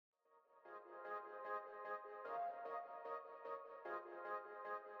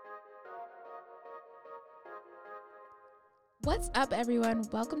What's up, everyone?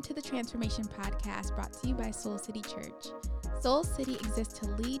 Welcome to the Transformation Podcast brought to you by Soul City Church. Soul City exists to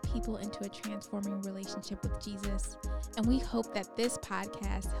lead people into a transforming relationship with Jesus, and we hope that this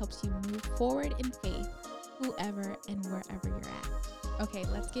podcast helps you move forward in faith, whoever and wherever you're at. Okay,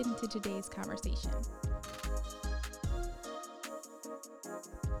 let's get into today's conversation.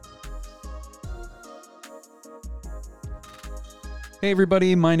 Hey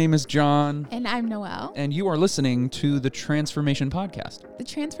everybody, my name is John. And I'm Noelle. And you are listening to the Transformation Podcast. The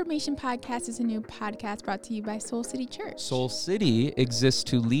Transformation Podcast is a new podcast brought to you by Soul City Church. Soul City exists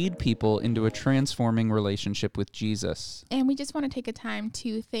to lead people into a transforming relationship with Jesus. And we just want to take a time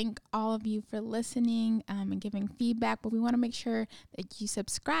to thank all of you for listening and giving feedback, but we want to make sure that you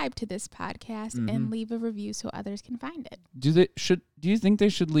subscribe to this podcast and leave a review so others can find it. Do you think they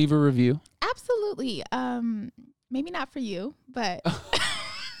should leave a review? Absolutely. Maybe not for you, but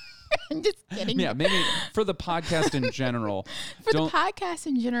I'm just kidding. Yeah, maybe for the podcast in general. For the podcast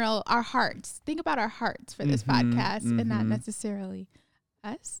in general, our hearts. Think about our hearts for this podcast and not necessarily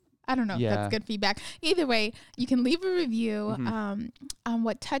us. I don't know if that's good feedback. Either way, you can leave a review on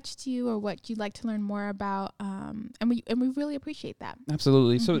what touched you or what you'd like to learn more about, and we really appreciate that.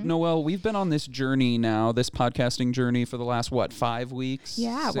 Absolutely. So, Noelle, we've been on this journey now, this podcasting journey for the last, 5 weeks?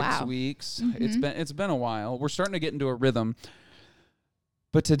 Yeah, 6 weeks. It's been a while. We're starting to get into a rhythm.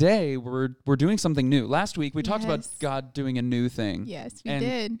 But today, we're doing something new. Last week, we talked about God doing a new thing. Yes, we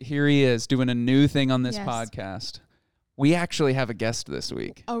did. Here he is doing a new thing on this podcast. We actually have a guest this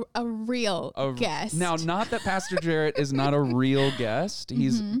week. A real guest. Now, not that Pastor Jarrett is not a real guest.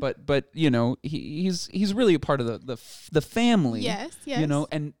 He's but you know, he's really a part of the family. Yes. You know,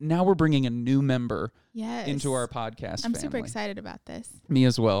 and now we're bringing a new member into our podcast I'm family. super excited about this. Me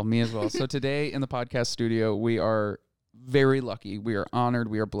as well. So today in the podcast studio, we are very lucky. We are honored.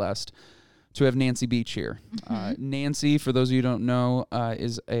 We are blessed to have Nancy Beach here. Nancy, for those of you who don't know,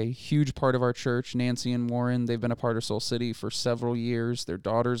 is a huge part of our church. Nancy and Warren, they've been a part of Soul City for several years. Their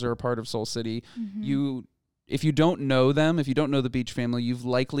daughters are a part of Soul City. If you don't know them, if you don't know the Beach family, you've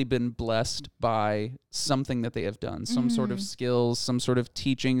likely been blessed by something that they have done, some sort of skills, some sort of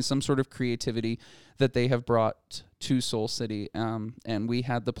teaching, some sort of creativity that they have brought to Soul City. And we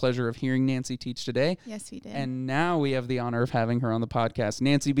had the pleasure of hearing Nancy teach today. Yes, we did. And now we have the honor of having her on the podcast.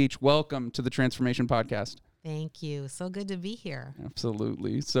 Nancy Beach, welcome to the Transformation Podcast. Thank you. So good to be here.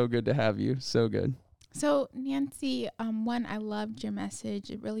 Absolutely. So good to have you. So good. So, Nancy, one, I loved your message.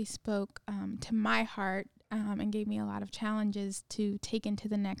 It really spoke to my heart and gave me a lot of challenges to take into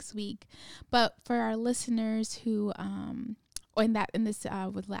the next week. But for our listeners who,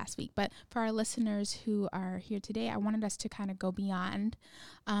 with last week, but for our listeners who are here today, I wanted us to kind of go beyond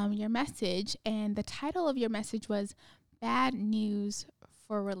your message. And the title of your message was Bad News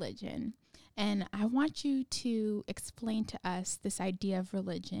for Religion. And I want you to explain to us this idea of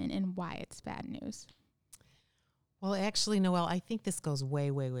religion and why it's bad news. Well, actually, Noelle, I think this goes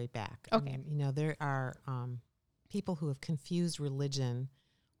way, way, way back. Okay. I mean, there are people who have confused religion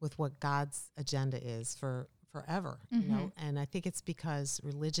with what God's agenda is for forever, you know, and I think it's because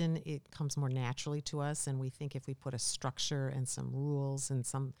religion, it comes more naturally to us, and we think if we put a structure and some rules and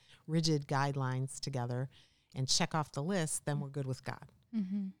some rigid guidelines together and check off the list, then we're good with God.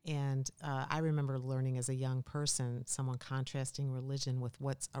 And I remember learning as a young person, someone contrasting religion with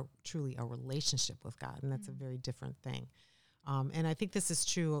what's truly a relationship with God, and that's a very different thing. And I think this is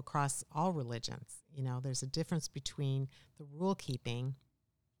true across all religions. You know, there's a difference between the rule keeping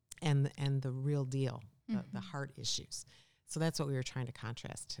and the real deal, the heart issues. So that's what we were trying to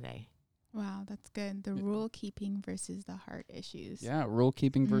contrast today. Wow, that's good. The rule keeping versus the heart issues. Yeah, rule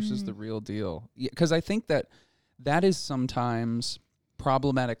keeping versus the real deal. Because I think that is sometimes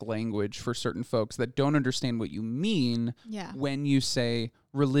problematic language for certain folks that don't understand what you mean when you say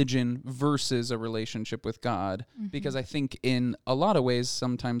religion versus a relationship with God, because I think in a lot of ways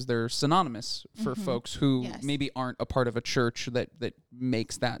sometimes they're synonymous for folks who maybe aren't a part of a church that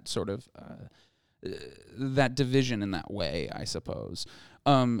makes that sort of that division in that way, I suppose.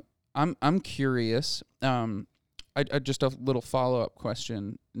 I'm curious. I just a little follow-up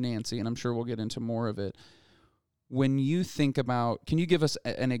question, Nancy, and I'm sure we'll get into more of it. When you think about, can you give us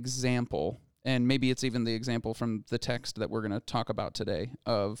an example, and maybe it's even the example from the text that we're going to talk about today,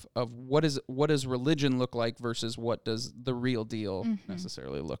 of what does religion look like versus what does the real deal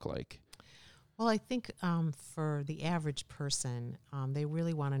necessarily look like? Well, I think for the average person, they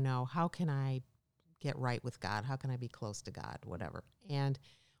really want to know, how can I get right with God? How can I be close to God? Whatever. And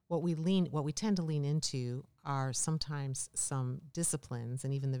what we tend to lean into are sometimes some disciplines,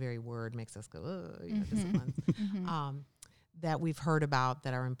 and even the very word makes us go, disciplines, that we've heard about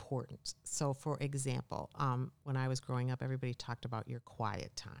that are important. So, for example, when I was growing up, everybody talked about your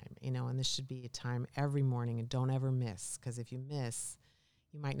quiet time, and this should be a time every morning, and don't ever miss, because if you miss,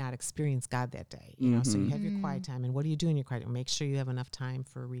 you might not experience God that day. So you have your quiet time, and what do you do in your quiet time? Make sure you have enough time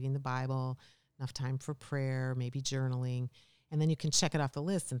for reading the Bible, enough time for prayer, maybe journaling, and then you can check it off the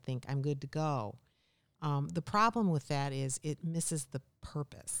list and think, I'm good to go. The problem with that is it misses the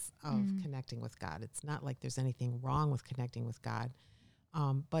purpose of connecting with God. It's not like there's anything wrong with connecting with God.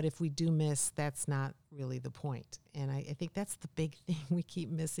 But if we do miss, that's not really the point. And I think that's the big thing. We keep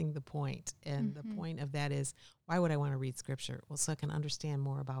missing the point. And the point of that is, why would I want to read Scripture? Well, so I can understand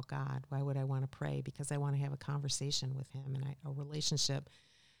more about God. Why would I want to pray? Because I want to have a conversation with him and a relationship.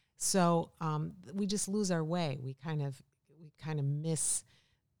 So we just lose our way. We kind of miss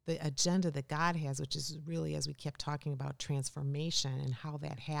the agenda that God has, which is really, as we kept talking about, transformation, and how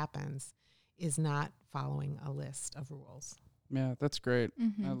that happens is not following a list of rules. Yeah, that's great.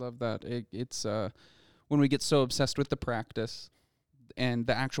 I love that. It's when we get so obsessed with the practice and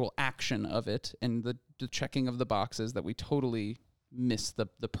the actual action of it and the checking of the boxes that we totally miss the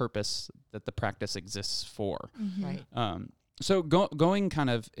purpose that the practice exists for. Right. So going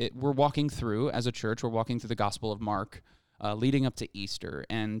kind of, we're walking through, as a church, we're walking through the Gospel of Mark, leading up to Easter.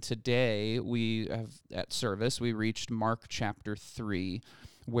 And today we have, at service, we reached Mark chapter 3,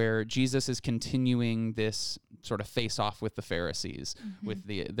 where Jesus is continuing this sort of face-off with the Pharisees, with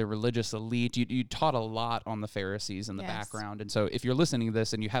the religious elite. You taught a lot on the Pharisees in the background. And so if you're listening to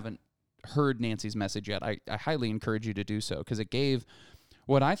this and you haven't heard Nancy's message yet, I highly encourage you to do so, because it gave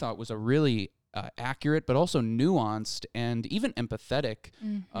what I thought was a really accurate but also nuanced and even empathetic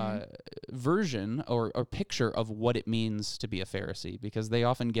version or picture of what it means to be a Pharisee, because they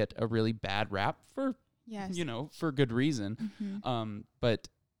often get a really bad rap for for good reason. But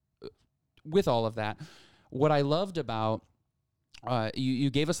with all of that, what I loved about you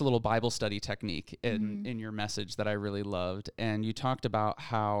gave us a little Bible study technique in your message that I really loved, and you talked about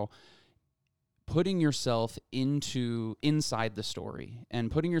how putting yourself inside the story and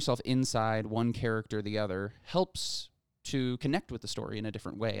putting yourself inside one character or the other helps to connect with the story in a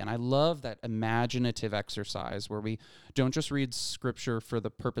different way. And I love that imaginative exercise where we don't just read Scripture for the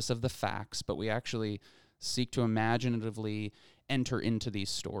purpose of the facts, but we actually seek to imaginatively enter into these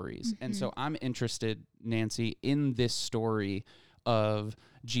stories. And so I'm interested, Nancy, in this story of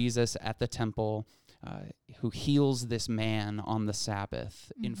Jesus at the temple, who heals this man on the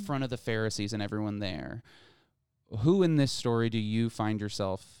Sabbath in front of the Pharisees and everyone there. Who in this story do you find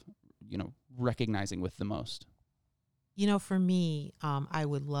yourself, recognizing with the most? For me, I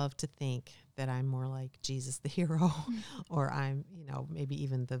would love to think that I'm more like Jesus, the hero, or I'm, maybe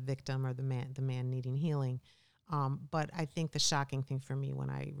even the victim or the man needing healing. But I think the shocking thing for me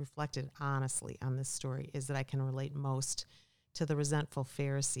when I reflected honestly on this story is that I can relate most to the resentful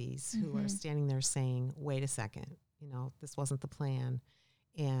Pharisees who are standing there saying, wait a second, this wasn't the plan,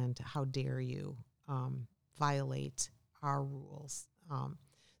 and how dare you violate our rules.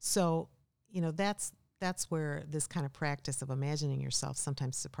 So that's where this kind of practice of imagining yourself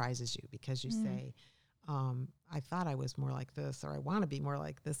sometimes surprises you, because you say, I thought I was more like this, or I want to be more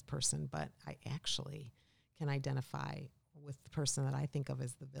like this person, but I actually can identify with the person that I think of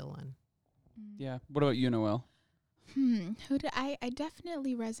as the villain. Yeah. What about you, Noelle? I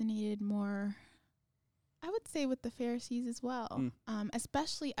definitely resonated more, I would say, with the Pharisees as well.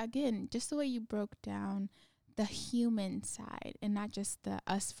 Especially, again, just the way you broke down the human side and not just the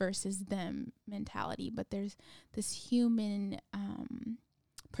us versus them mentality, but there's this human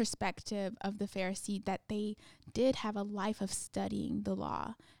perspective of the Pharisee, that they did have a life of studying the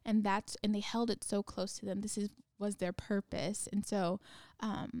law, and they held it so close to them. Was their purpose. And so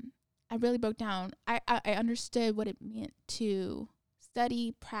I really broke down. I understood what it meant to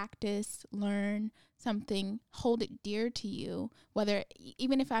study, practice, learn something, hold it dear to you,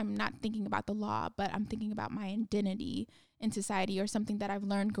 even if I'm not thinking about the law, but I'm thinking about my identity in society, or something that I've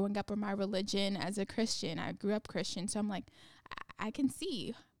learned growing up, or my religion as a Christian. I grew up Christian. So I'm like, I can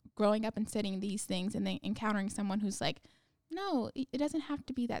see growing up and studying these things and then encountering someone who's like, no, it doesn't have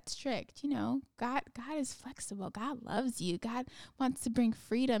to be that strict. God is flexible. God loves you. God wants to bring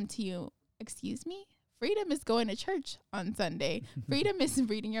freedom to you. Excuse me? Freedom is going to church on Sunday. Freedom is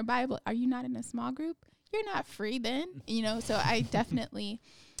reading your Bible. Are you not in a small group? You're not free then. So I definitely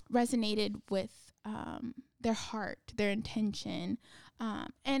resonated with their heart, their intention.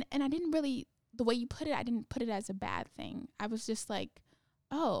 And I didn't really, the way you put it, I didn't put it as a bad thing. I was just like,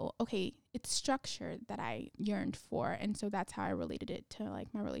 oh, okay, it's structure that I yearned for. And so that's how I related it to like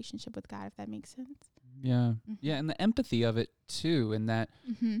my relationship with God, if that makes sense. Yeah. Yeah. And the empathy of it too, and that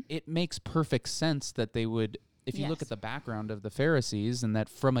it makes perfect sense that they would if you look at the background of the Pharisees, and that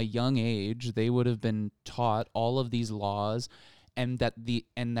from a young age they would have been taught all of these laws, and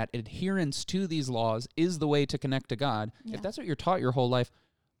that adherence to these laws is the way to connect to God. Yeah. If that's what you're taught your whole life,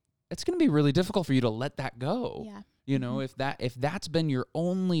 it's going to be really difficult for you to let that go. Yeah. You know, if that's been your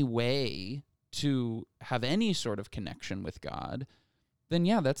only way to have any sort of connection with God, then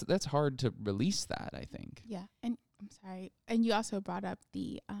yeah, that's hard to release that, I think. Yeah. And I'm sorry. And you also brought up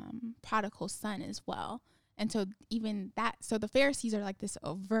the prodigal son as well. And so even that, so the Pharisees are like this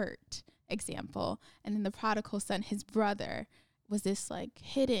overt example. And then the prodigal son, his brother, was this like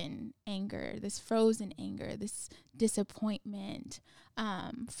hidden anger, this frozen anger, this disappointment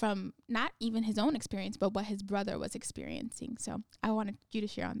from not even his own experience, but what his brother was experiencing. So I wanted you to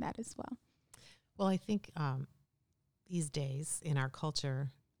share on that as well. Well, I think these days in our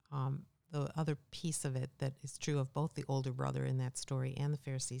culture, the other piece of it that is true of both the older brother in that story and the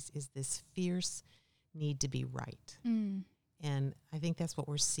Pharisees is this fierce need to be right. And I think that's what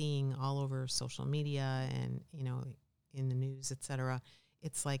we're seeing all over social media and, you know, in the news, et cetera.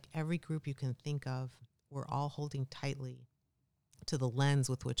 It's like every group you can think of, we're all holding tightly to the lens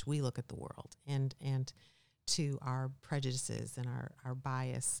with which we look at the world and to our prejudices and our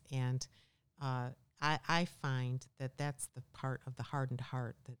bias. And I find that that's the part of the hardened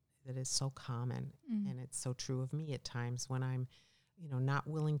heart that is so common. And it's so true of me at times when I'm, you know, not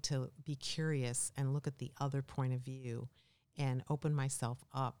willing to be curious and look at the other point of view and open myself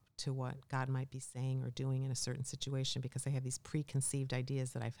up to what God might be saying or doing in a certain situation because I have these preconceived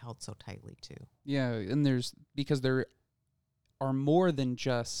ideas that I've held so tightly to. Yeah, and because there are more than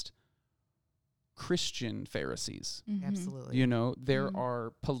just Christian Pharisees. Absolutely. You know, there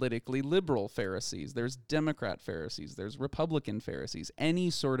are politically liberal Pharisees, there's Democrat Pharisees, there's Republican Pharisees,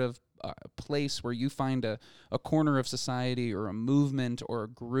 any sort of place where you find a corner of society or a movement or a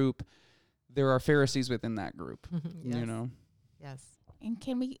group, there are Pharisees within that group, Yes. you know? Yes. And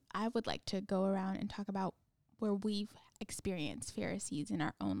I would like to go around and talk about where we've experienced Pharisees in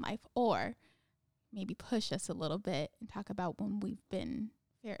our own life, or maybe push us a little bit and talk about when we've been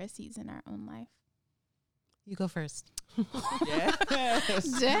Pharisees in our own life. You go first. Yes.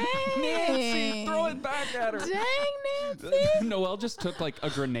 Dang. Nancy, throw it back at her. Dang, Nancy. Noelle just took like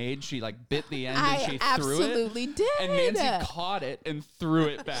a grenade. She like bit the end and I she threw it. absolutely did. And Nancy caught it and threw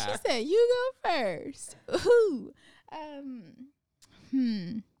it back. She said, "You go first." Ooh.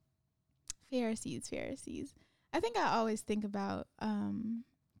 Pharisees. I think I always think about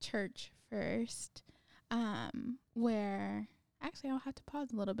church first, where actually I'll have to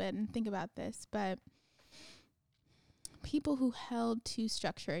pause a little bit and think about this, but people who held to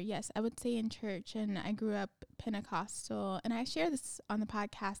structure, yes, I would say in church, and I grew up Pentecostal, and I share this on the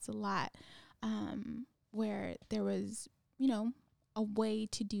podcast a lot, where there was, you know, a way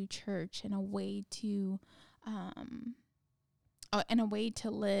to do church and a way to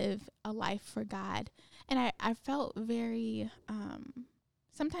live a life for God. And I felt very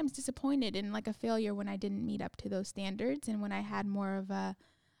sometimes disappointed and like a failure when I didn't meet up to those standards, and when I had more of a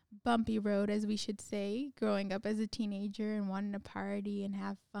bumpy road, as we should say, growing up as a teenager and wanting to party and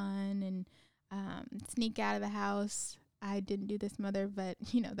have fun and sneak out of the house. I didn't do this, Mother, but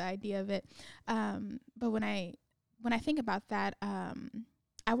you know the idea of it. But when I think about that,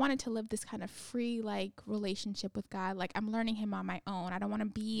 I wanted to live this kind of free, like, relationship with God. Like, I'm learning him on my own. I don't want to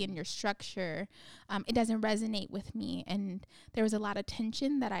be in your structure. It doesn't resonate with me. And there was a lot of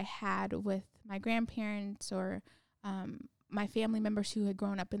tension that I had with my grandparents or my family members who had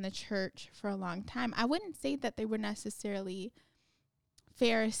grown up in the church for a long time. I wouldn't say that they were necessarily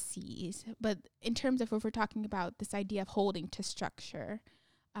Pharisees, but in terms of if we're talking about this idea of holding to structure,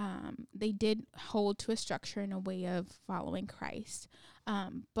 they did hold to a structure in a way of following Christ.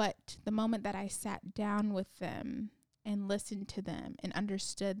 But the moment that I sat down with them and listened to them and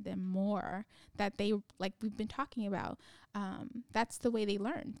understood them more, that they, like we've been talking about, that's the way they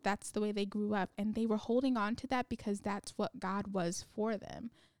learned. That's the way they grew up. And they were holding on to that because that's what God was for them.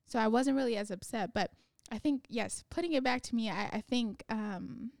 So I wasn't really as upset. But I think, yes, putting it back to me, I think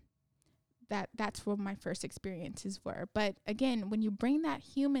that's what my first experiences were. But again, when you bring that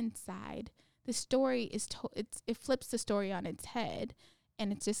human side, the story is it flips the story on its head.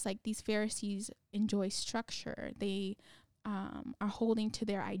 And it's just like these Pharisees enjoy structure. They are holding to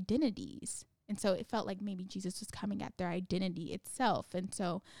their identities. And so it felt like maybe Jesus was coming at their identity itself. And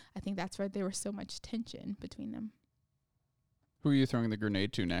so I think that's where there was so much tension between them. Who are you throwing the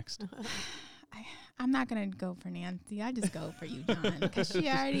grenade to next? I'm not going to go for Nancy. I just go for you, John, because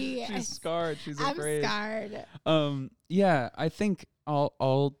she's scarred. She's afraid. I'm scarred. Yeah, I think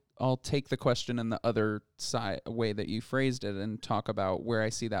I'll take the question in the other side way that you phrased it and talk about where I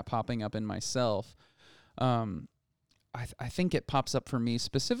see that popping up in myself. I think it pops up for me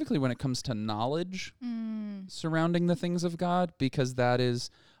specifically when it comes to knowledge surrounding the things of God, because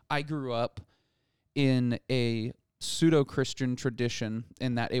I grew up in a pseudo-Christian tradition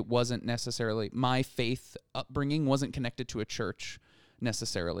in that it wasn't necessarily, my faith upbringing wasn't connected to a church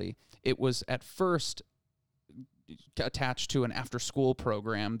necessarily. It was at first attached to an after-school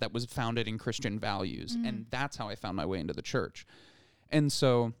program that was founded in Christian values, and that's how I found my way into the church. And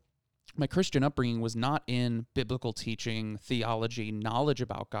so my Christian upbringing was not in biblical teaching, theology, knowledge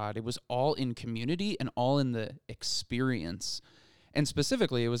about God. It was all in community and all in the experience. And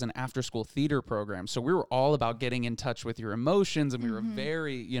specifically, it was an after-school theater program. So we were all about getting in touch with your emotions, and we were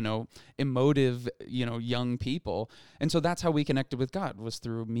very, emotive, young people. And so that's how we connected with God, was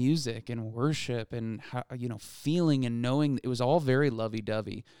through music and worship and, how, feeling and knowing. It was all very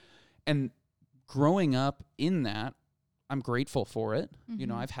lovey-dovey. And growing up in that, I'm grateful for it.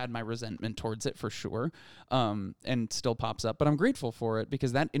 I've had my resentment towards it for sure, and still pops up, but I'm grateful for it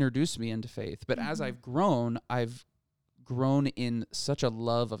because that introduced me into faith. But as I've grown in such a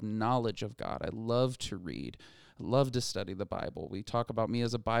love of knowledge of God. I love to read, I love to study the Bible. We talk about me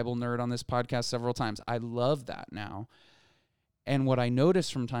as a Bible nerd on this podcast several times. I love that now. And what I notice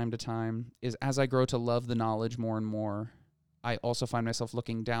from time to time is as I grow to love the knowledge more and more, I also find myself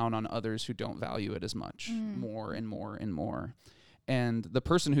looking down on others who don't value it as much, more and more and more. And the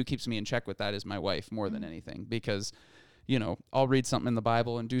person who keeps me in check with that is my wife more than anything, because I'll read something in the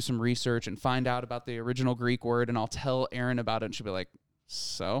Bible and do some research and find out about the original Greek word, and I'll tell Erin about it, and she'll be like,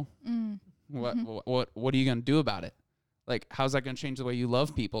 so what are you going to do about it? Like, how's that going to change the way you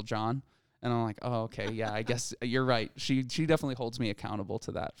love people, John? And I'm like, oh, okay, yeah, I guess you're right. She definitely holds me accountable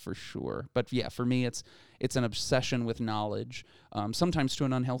to that for sure. But yeah, for me, it's an obsession with knowledge, sometimes to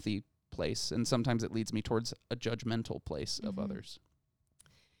an unhealthy place, and sometimes it leads me towards a judgmental place of others.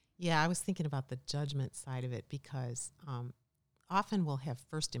 Yeah, I was thinking about the judgment side of it because often we'll have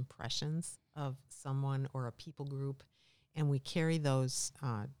first impressions of someone or a people group, and we carry those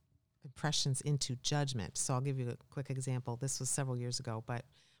impressions into judgment. So I'll give you a quick example. This was several years ago, but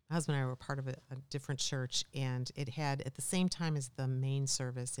my husband and I were part of a different church, and it had, at the same time as the main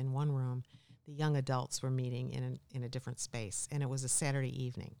service in one room, the young adults were meeting in a different space, and it was a Saturday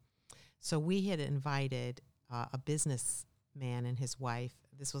evening. So we had invited a businessman and his wife.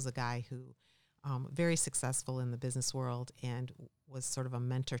 This was a guy who very successful in the business world and was sort of a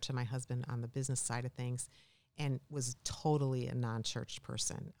mentor to my husband on the business side of things, and was totally a non-church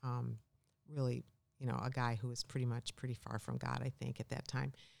person. Really, a guy who was pretty far from God, I think, at that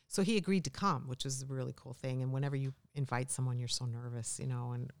time. So he agreed to come, which was a really cool thing. And whenever you invite someone, you're so nervous,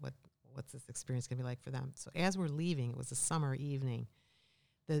 and what's this experience going to be like for them? So as we're leaving, it was a summer evening.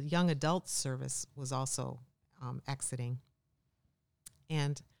 The young adult service was also exiting.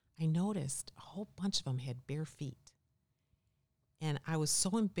 And I noticed a whole bunch of them had bare feet. And I was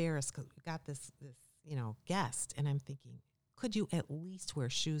so embarrassed because we got this guest, and I'm thinking, could you at least wear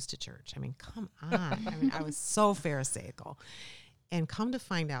shoes to church? I mean, come on. I was so pharisaical. And come to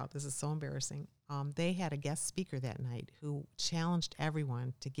find out, this is so embarrassing, they had a guest speaker that night who challenged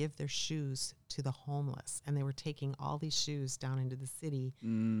everyone to give their shoes to the homeless. And they were taking all these shoes down into the city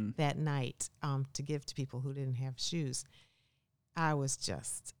that night to give to people who didn't have shoes. I was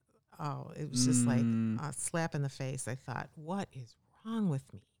just, it was just like a slap in the face. I thought, what is wrong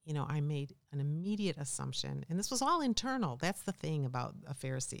with me? I made an immediate assumption, and this was all internal. That's the thing about a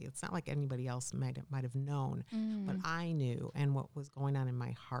Pharisee. It's not like anybody else might have known, but I knew, and what was going on in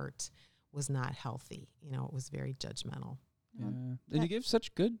my heart was not healthy. It was very judgmental. Yeah. And you give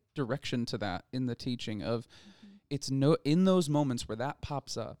such good direction to that in the teaching of in those moments where that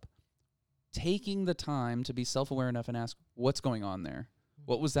pops up, taking the time to be self-aware enough and ask, what's going on there?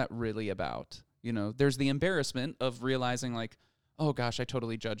 What was that really about? There's the embarrassment of realizing like, oh gosh, I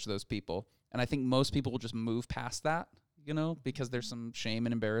totally judge those people. And I think most people will just move past that, because there's some shame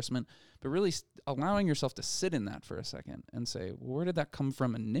and embarrassment. But really allowing yourself to sit in that for a second and say, well, where did that come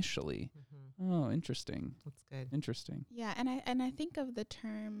from initially? Oh, interesting. That's good. Interesting. Yeah, and I think of the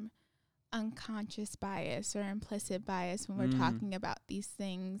term unconscious bias or implicit bias when we're talking about these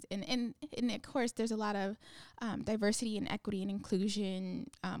things. And of course, there's a lot of diversity and equity and inclusion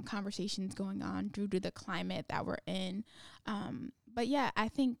conversations going on due to the climate that we're in. But yeah, I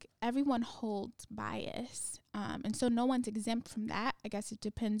think everyone holds bias. And so no one's exempt from that. I guess it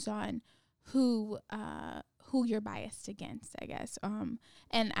depends on who you're biased against, I guess.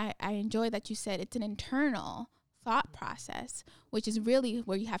 And I enjoy that you said it's an internal thought process, which is really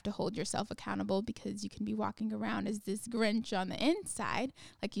where you have to hold yourself accountable, because you can be walking around as this Grinch on the inside,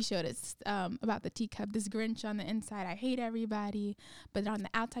 like you showed us about the teacup, this Grinch on the inside, I hate everybody, but on the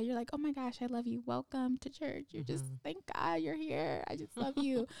outside you're like, oh my gosh, I love you, welcome to church, you're just, thank God you're here, I just love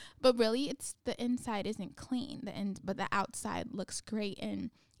you. But really, it's the inside isn't clean, but the outside looks great. And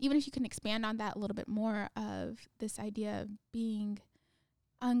even if you can expand on that a little bit more, of this idea of being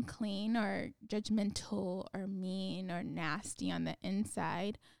unclean or judgmental or mean or nasty on the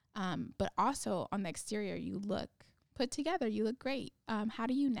inside, but also on the exterior you look put together, you look great. How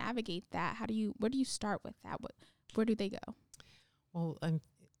do you navigate that? Where do you start with that? Where do they go? Well, I'm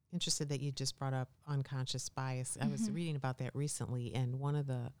interested that you just brought up unconscious bias. I was reading about that recently, and one of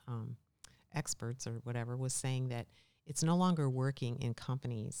the experts or whatever was saying that it's no longer working in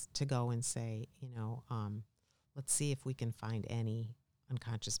companies to go and say, let's see if we can find any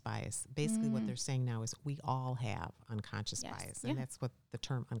unconscious bias. Basically what they're saying now is we all have unconscious bias, and that's what the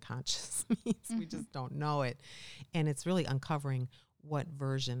term unconscious means. We just don't know it, and it's really uncovering what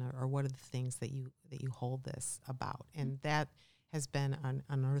version or what are the things that you hold this about. And that has been an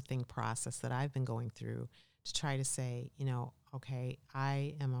unearthing process that I've been going through to try to say, okay,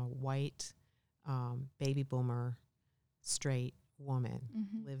 I am a white baby boomer straight woman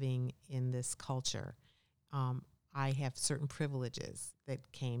living in this culture. I have certain privileges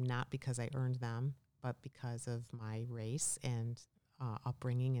that came not because I earned them, but because of my race and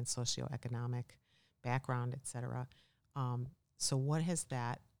upbringing and socioeconomic background, et cetera. So what has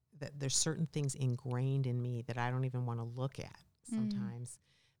that there's certain things ingrained in me that I don't even want to look at sometimes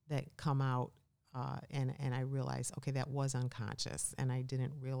that come out, and I realize, okay, that was unconscious, and I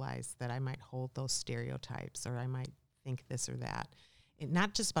didn't realize that I might hold those stereotypes, or I might think this or that. And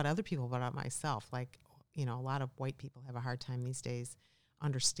not just about other people, but about myself. Like, a lot of white people have a hard time these days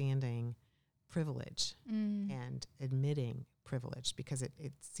understanding privilege and admitting privilege, because it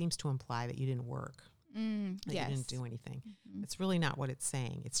seems to imply that you didn't work, that you didn't do anything. It's really not what it's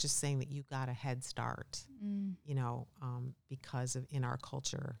saying. It's just saying that you got a head start, because of, in our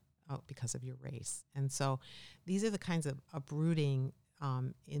culture, because of your race. And so these are the kinds of uprooting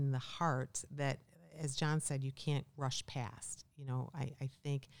in the heart that, as John said, you can't rush past. I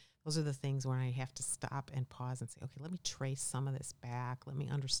think those are the things where I have to stop and pause and say, okay, let me trace some of this back. Let me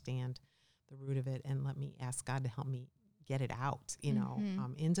understand the root of it, and let me ask God to help me get it out,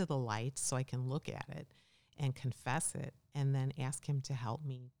 into the light, so I can look at it and confess it, and then ask him to help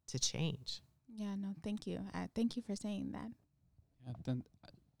me to change. Yeah, no, thank you. Thank you for saying that.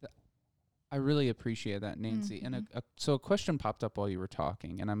 Yeah, I really appreciate that, Nancy. And so a question popped up while you were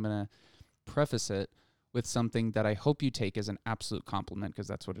talking, and I'm going to preface it with something that I hope you take as an absolute compliment, because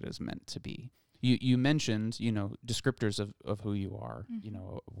that's what it is meant to be. You mentioned, descriptors of who you are,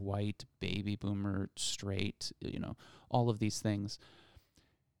 white, baby boomer, straight, all of these things.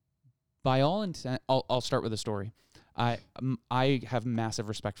 By all intent, I'll start with a story. I have massive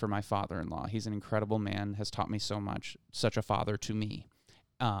respect for my father-in-law. He's an incredible man, has taught me so much, such a father to me.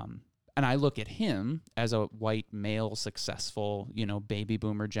 And I look at him as a white male, successful, baby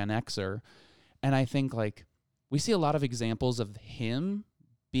boomer, Gen Xer, and I think, we see a lot of examples of him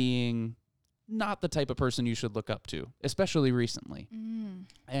being not the type of person you should look up to, especially recently.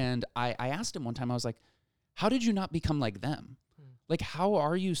 And I asked him one time, I was like, how did you not become like them? How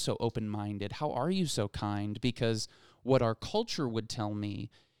are you so open-minded? How are you so kind? Because what our culture would tell me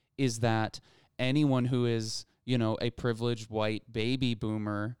is that anyone who is, a privileged white baby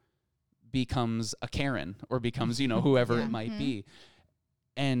boomer becomes a Karen, or becomes, whoever it might be.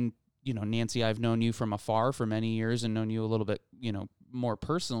 And Nancy, I've known you from afar for many years, and known you a little bit, more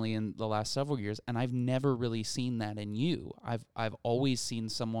personally in the last several years, and I've never really seen that in you. I've always seen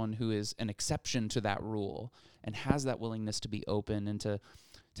someone who is an exception to that rule, and has that willingness to be open and to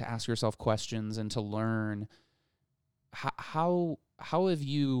ask yourself questions and to learn. How have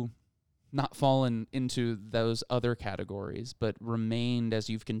you not fallen into those other categories, but remained, as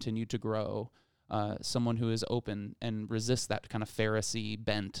you've continued to grow, someone who is open and resists that kind of Pharisee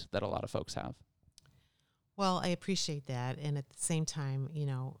bent that a lot of folks have? Well, I appreciate that. And at the same time,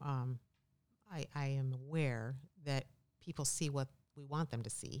 I am aware that people see what we want them to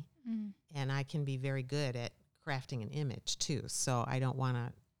see. And I can be very good at crafting an image too. So I don't want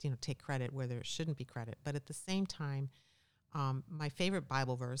to, take credit where there shouldn't be credit. But at the same time, my favorite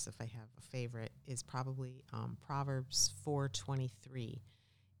Bible verse, if I have a favorite, is probably Proverbs 4:23.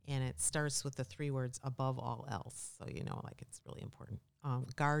 And it starts with the 3 words, above all else. So, it's really important.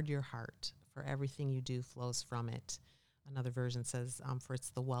 Guard your heart, for everything you do flows from it. Another version says, for it's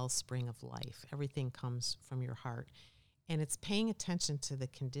the wellspring of life. Everything comes from your heart. And it's paying attention to the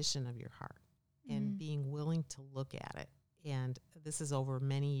condition of your heart. and being willing to look at it. And this is over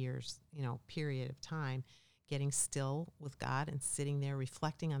many years, period of time, getting still with God and sitting there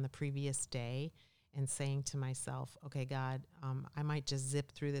reflecting on the previous day and saying to myself, okay, God, I might just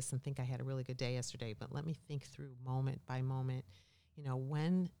zip through this and think I had a really good day yesterday, but let me think through moment by moment,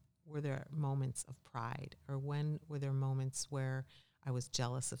 when were there moments of pride, or when were there moments where I was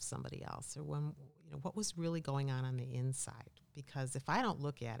jealous of somebody else, or when, what was really going on the inside? Because if I don't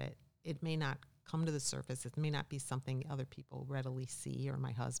look at it, it may not come to the surface. It may not be something other people readily see, or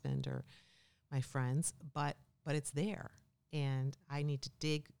my husband or my friends, but it's there, and I need to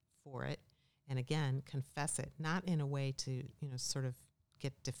dig for it. And again, confess it, not in a way to, sort of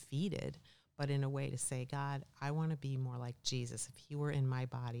get defeated, but in a way to say, God, I want to be more like Jesus. If he were in my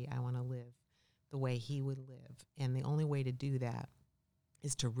body, I want to live the way he would live. And the only way to do that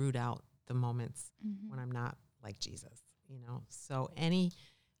is to root out the moments when I'm not like Jesus, So any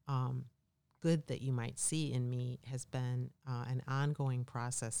good that you might see in me has been an ongoing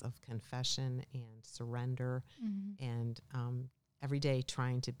process of confession and surrender, and every day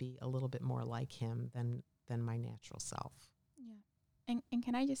trying to be a little bit more like him than my natural self. Yeah. And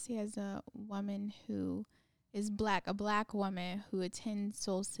can I just say, as a woman who is a black woman who attends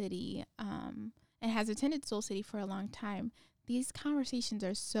Soul City and has attended Soul City for a long time, these conversations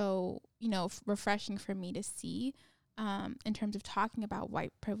are so, refreshing for me to see in terms of talking about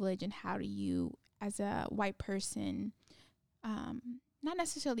white privilege, and how do you, as a white person, not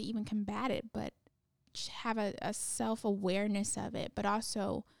necessarily even combat it, but have a self-awareness of it, but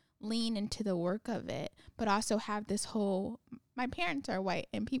also lean into the work of it, but also have this whole, my parents are white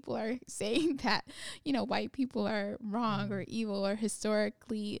and people are saying that, white people are wrong or evil or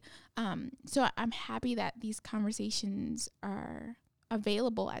historically. So I'm happy that these conversations are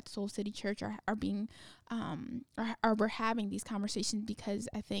available at Soul City Church, are being, or we're having these conversations, because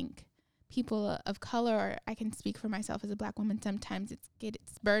I think people of color, or I can speak for myself as a black woman, sometimes it's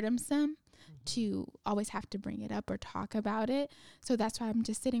burdensome to always have to bring it up or talk about it. So that's why I'm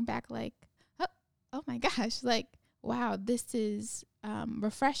just sitting back like, oh my gosh, like, wow, this is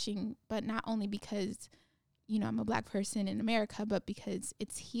refreshing, but not only because, I'm a black person in America, but because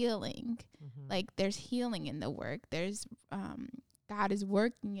it's healing. Like, there's healing in the work. There's God is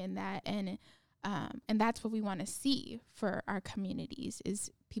working in that, and that's what we want to see for our communities,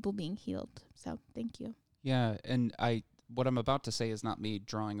 is people being healed. So thank you. Yeah, and what I'm about to say is not me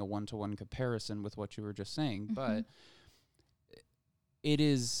drawing a one-to-one comparison with what you were just saying, but it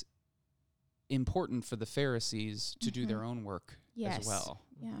is important for the Pharisees to do their own work as well.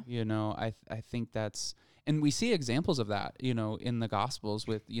 Yeah. I think that's, and we see examples of that, in the Gospels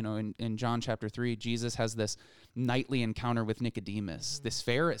with, in John chapter 3, Jesus has this nightly encounter with Nicodemus, this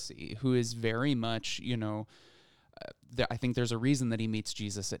Pharisee who is very much, I think there's a reason that he meets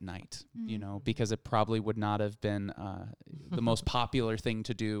Jesus at night, because it probably would not have been the most popular thing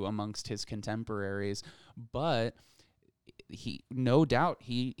to do amongst his contemporaries, but he, no doubt,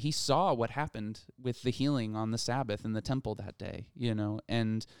 he saw what happened with the healing on the Sabbath in the temple that day,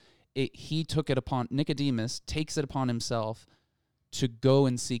 and Nicodemus takes it upon himself to go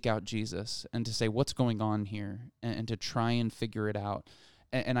and seek out Jesus and to say, what's going on here, and to try and figure it out.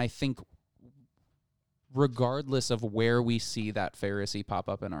 And I think regardless of where we see that Pharisee pop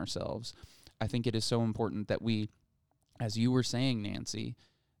up in ourselves, I think it is so important that we, as you were saying, Nancy,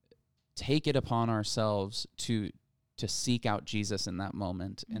 take it upon ourselves to seek out Jesus in that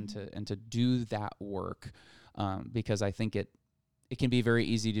moment, and to do that work, because I think it can be very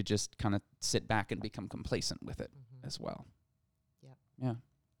easy to just kind of sit back and become complacent with it as well. Yeah.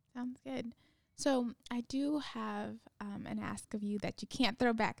 Sounds good. So I do have an ask of you that you can't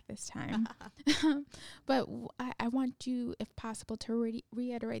throw back this time, but I want you, if possible, to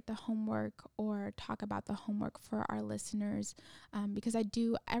reiterate the homework, or talk about the homework for our listeners, because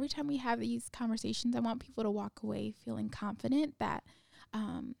every time we have these conversations, I want people to walk away feeling confident that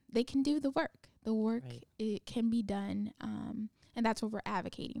they can do the work. The work, right. It can be done. And that's what we're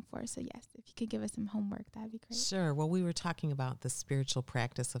advocating for. So yes, if you could give us some homework, that'd be great. Sure. Well, we were talking about the spiritual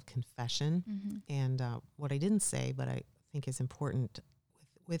practice of confession. And what I didn't say, but I think is important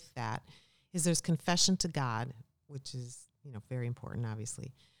with that, is there's confession to God, which is, very important,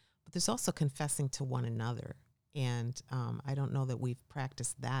 obviously. But there's also confessing to one another. And I don't know that we've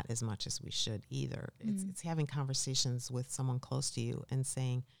practiced that as much as we should either. It's having conversations with someone close to you and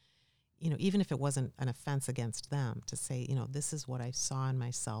saying, even if it wasn't an offense against them, to say, this is what I saw in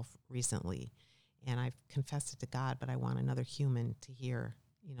myself recently, and I've confessed it to God, but I want another human to hear,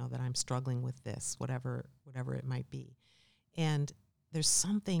 that I'm struggling with this, whatever it might be. And there's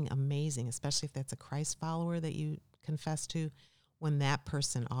something amazing, especially if that's a Christ follower that you confess to, when that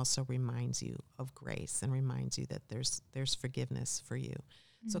person also reminds you of grace and reminds you that there's forgiveness for you.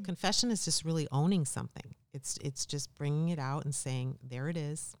 So confession is just really owning something. It's just bringing it out and saying, there it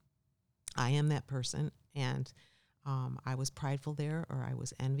is. I am that person, and I was prideful there, or I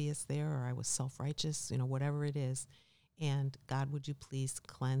was envious there, or I was self-righteous, whatever it is. And God, would you please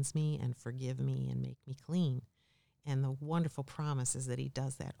cleanse me and forgive me and make me clean? And the wonderful promise is that he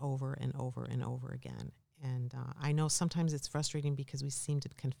does that over and over and over again. And I know sometimes it's frustrating because we seem to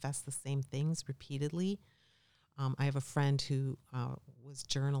confess the same things repeatedly. I have a friend who was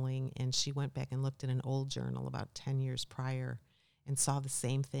journaling, and she went back and looked at an old journal about 10 years prior and saw the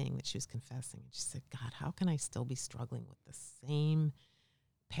same thing that she was confessing. And she said, God, how can I still be struggling with the same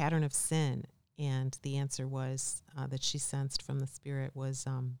pattern of sin? And the answer was that she sensed from the Spirit was,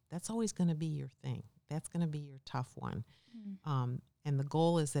 that's always going to be your thing. That's going to be your tough one. And the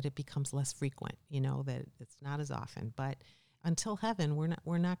goal is that it becomes less frequent, that it's not as often. But until heaven,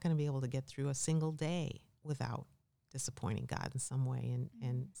 we're not going to be able to get through a single day without disappointing God in some way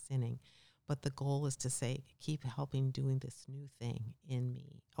and sinning. But the goal is to say, keep helping doing this new thing in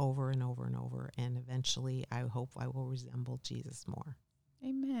me over and over and over. And eventually, I hope I will resemble Jesus more.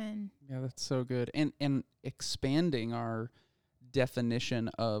 Amen. Yeah, that's so good. And expanding our definition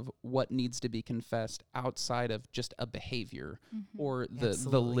of what needs to be confessed outside of just a behavior or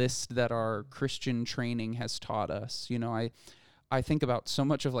the list that our Christian training has taught us. I think about so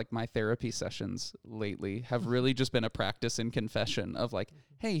much of like my therapy sessions lately have really just been a practice in confession of like,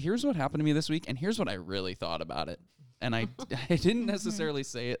 hey, here's what happened to me this week, and here's what I really thought about it. And I didn't necessarily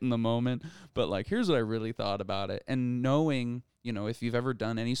say it in the moment, but like, here's what I really thought about it. And knowing, if you've ever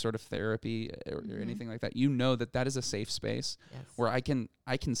done any sort of therapy or anything like that, that is a safe space where I can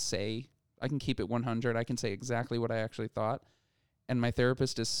keep it 100. I can say exactly what I actually thought. And my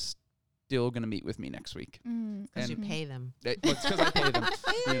therapist is still going to meet with me next week. Because you pay them. It's because I pay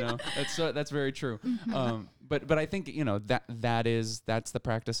them. That's very true. But I think, that's the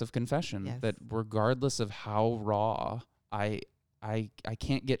practice of confession, that regardless of how raw, I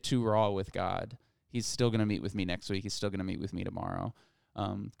can't get too raw with God. He's still going to meet with me next week. He's still going to meet with me tomorrow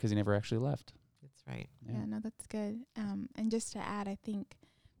because he never actually left. That's right. Yeah, no, that's good. And just to add, I think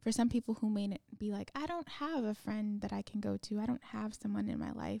for some people who may be like, I don't have a friend that I can go to. I don't have someone in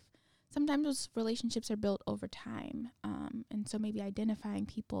my life. Sometimes those relationships are built over time. And so maybe identifying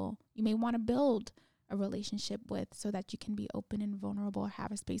people you may want to build a relationship with so that you can be open and vulnerable or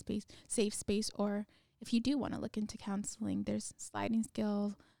have a safe space. Or if you do want to look into counseling, there's sliding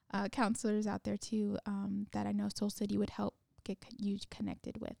scale counselors out there too that I know Soul City would help get you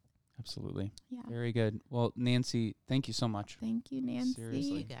connected with. Absolutely. Yeah. Very good. Well, Nancy, thank you so much. Thank you, Nancy.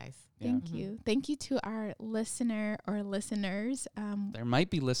 Seriously. You guys. Thank you. Thank you to our listener or listeners. There might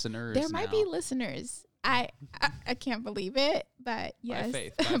be listeners. There might be listeners. I can't believe it, but yes,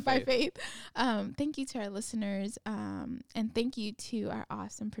 by faith. Thank you to our listeners, and thank you to our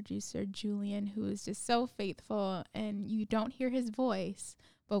awesome producer Julian, who is just so faithful. And you don't hear his voice,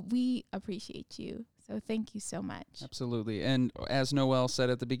 but we appreciate you. So thank you so much. Absolutely. And as Noelle said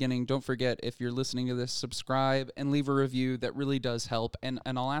at the beginning, don't forget, if you're listening to this, subscribe and leave a review. That really does help. And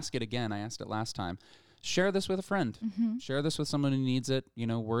I'll ask it again. I asked it last time. Share this with a friend. Share this with someone who needs it.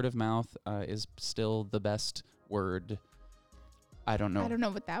 Word of mouth is still the best word. I don't know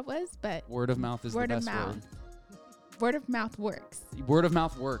what that was, but word of mouth is the best word. Word of mouth works. Word of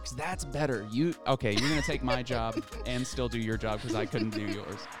mouth works. That's better. You're going to take my job and still do your job because I couldn't do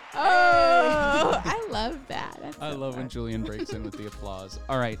yours. Oh, I love that. I love when Julian breaks in with the applause.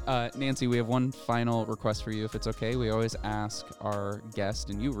 All right, Nancy, we have one final request for you, if it's okay. We always ask our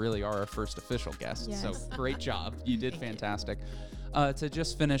guest, and you really are our first official guest, so great job. You did fantastic. To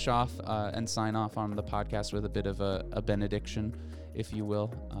just finish off and sign off on the podcast with a bit of a benediction, if you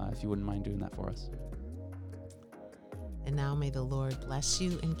will, if you wouldn't mind doing that for us. And now may the Lord bless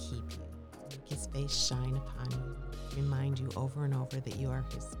you and keep you, make his face shine upon you, remind you over and over that you are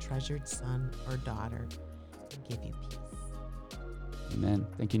his treasured son or daughter, and give you peace. Amen.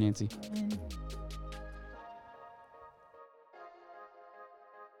 Thank you, Nancy. Amen.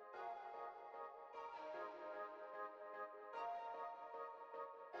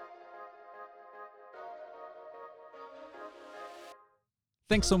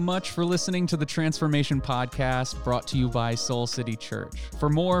 Thanks so much for listening to the Transformation Podcast, brought to you by Soul City Church. For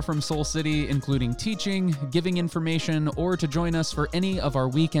more from Soul City, including teaching, giving information, or to join us for any of our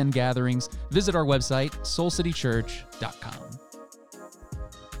weekend gatherings, visit our website, soulcitychurch.com.